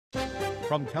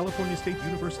From California State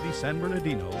University, San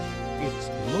Bernardino, it's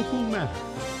Local Matters.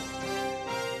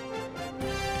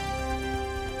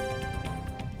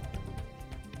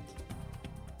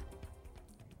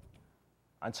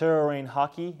 Ontario Reign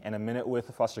Hockey and a Minute with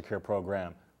the Foster Care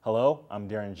Program. Hello, I'm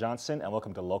Darrin Johnson and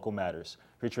welcome to Local Matters,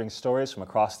 featuring stories from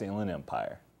across the Inland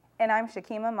Empire. And I'm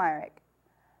Shekema, Myrick.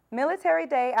 Military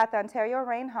Day at the Ontario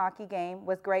Reign Hockey game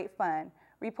was great fun.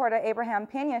 Reporter Abraham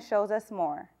Pena shows us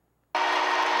more.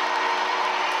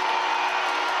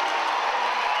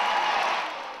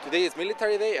 Today is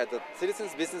Military Day at the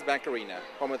Citizens Business Bank Arena,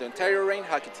 home of the Ontario Reign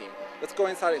Hockey team. Let's go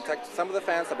inside and talk to some of the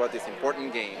fans about this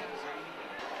important game.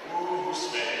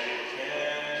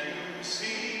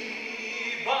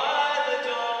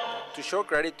 To show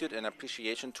gratitude and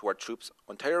appreciation to our troops,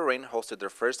 Ontario Reign hosted their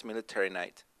first military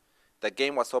night. The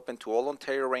game was open to all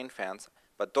Ontario Reign fans,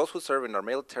 but those who serve in our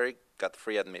military got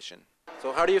free admission.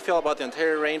 So how do you feel about the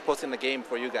Ontario Reign posting the game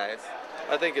for you guys?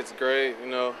 I think it's great. You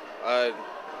know,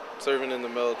 serving in the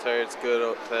military, it's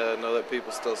good to know that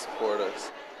people still support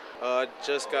us. I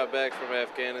just got back from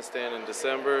Afghanistan in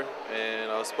December,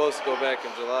 and I was supposed to go back in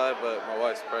July, but my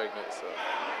wife's pregnant, so.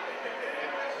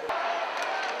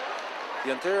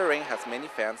 The Ontario Reign has many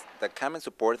fans that come and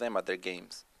support them at their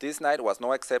games. This night was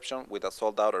no exception with a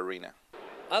sold-out arena.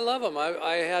 I love them.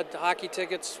 I had hockey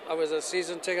tickets. I was a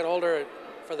season ticket holder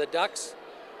for the Ducks,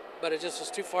 but it just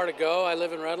was too far to go. I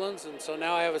live in Redlands, and so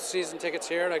now I have a season tickets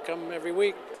here, and I come every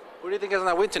week. Who do you think is going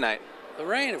to win tonight? The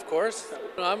Reign, of course.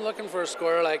 I'm looking for a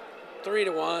score like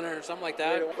 3-1 or something like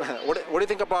that. What do you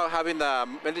think about having the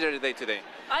Military Day today?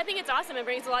 I think it's awesome. It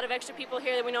brings a lot of extra people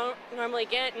here that we don't normally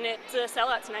get, and it's a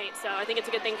sellout tonight, so I think it's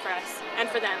a good thing for us and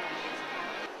for them.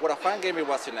 What a fun game it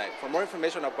was tonight. For more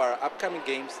information about our upcoming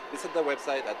games, visit the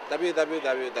website at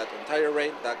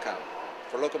www.ontarioreign.com.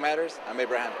 For Local Matters, I'm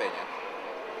Abraham Pena.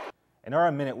 In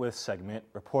our Minute With segment,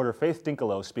 reporter Faith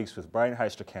Dincolo speaks with Brian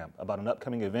Heisterkamp about an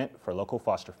upcoming event for local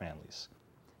foster families.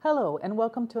 Hello and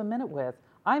welcome to A Minute With.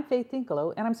 I'm Faith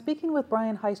Dincolo and I'm speaking with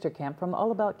Brian Heisterkamp from the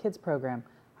All About Kids program.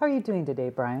 How are you doing today,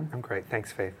 Brian? I'm great,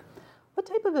 thanks Faith. What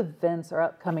type of events are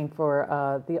upcoming for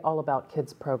the All About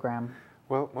Kids program?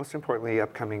 Well, most importantly,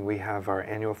 upcoming we have our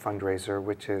annual fundraiser,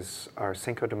 which is our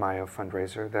Cinco de Mayo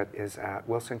fundraiser that is at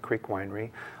Wilson Creek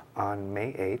Winery on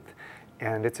May 8th.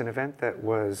 And it's an event that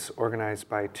was organized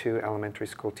by two elementary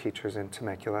school teachers in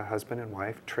Temecula, husband and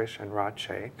wife, Trish and Rod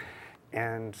Shea.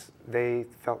 And they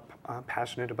felt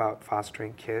passionate about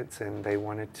fostering kids, and they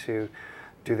wanted to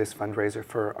do this fundraiser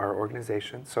for our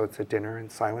organization. So it's a dinner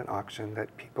and silent auction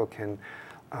that people can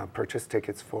purchase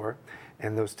tickets for.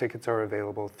 And those tickets are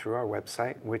available through our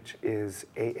website, which is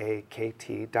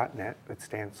aakt.net. It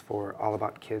stands for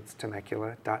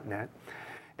allaboutkidstemecula.net.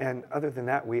 And other than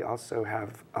that, we also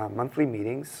have monthly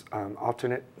meetings.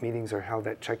 Alternate meetings are held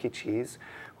at Chuck E. Cheese,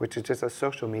 which is just a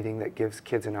social meeting that gives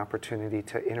kids an opportunity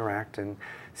to interact and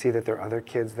see that there are other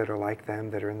kids that are like them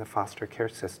that are in the foster care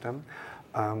system.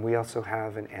 We also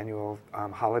have an annual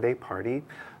holiday party.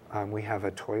 We have a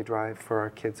toy drive for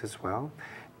our kids as well.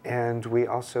 And we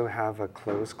also have a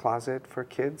clothes closet for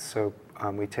kids. So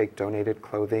we take donated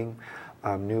clothing,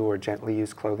 new or gently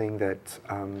used clothing that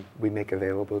we make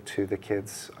available to the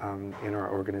kids in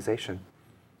our organization.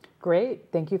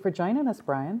 Great. Thank you for joining us,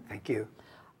 Brian. Thank you.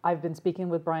 I've been speaking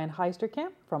with Brian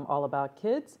Heisterkamp from All About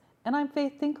Kids, and I'm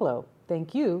Faith Dincolo.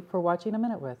 Thank you for watching A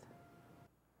Minute With.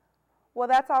 Well,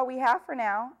 that's all we have for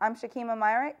now. I'm Shekema,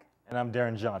 Myrick. And I'm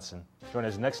Darrin Johnson. Join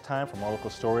us next time for more local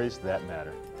stories that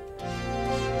matter.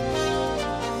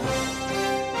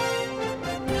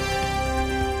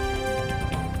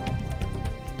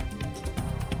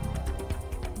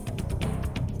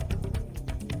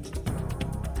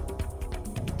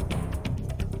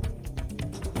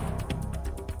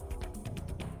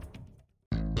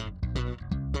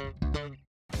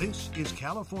 This is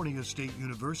California State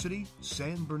University,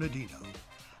 San Bernardino,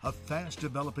 a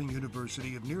fast-developing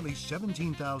university of nearly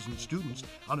 17,000 students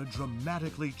on a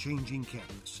dramatically changing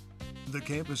campus. The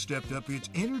campus stepped up its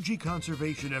energy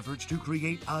conservation efforts to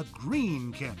create a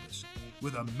green campus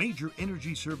with a major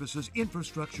energy services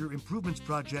infrastructure improvements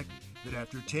project that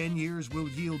after 10 years will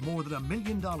yield more than $1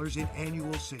 million in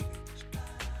annual savings.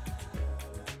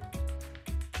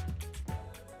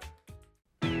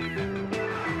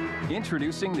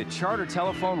 Introducing the Charter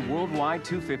Telephone Worldwide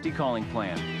 250 calling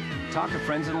plan. Talk to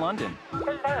friends in London.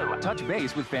 Hello. Touch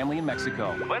base with family in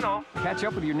Mexico. Bueno. Catch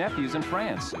up with your nephews in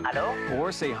France. Hello.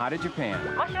 Or say hi to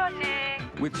Japan. Moshi.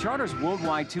 With Charter's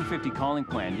Worldwide 250 calling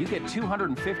plan, you get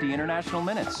 250 international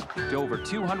minutes to over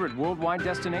 200 worldwide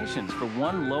destinations for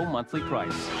one low monthly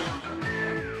price.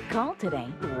 Call today,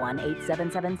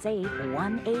 1-877-SAVE,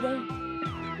 188.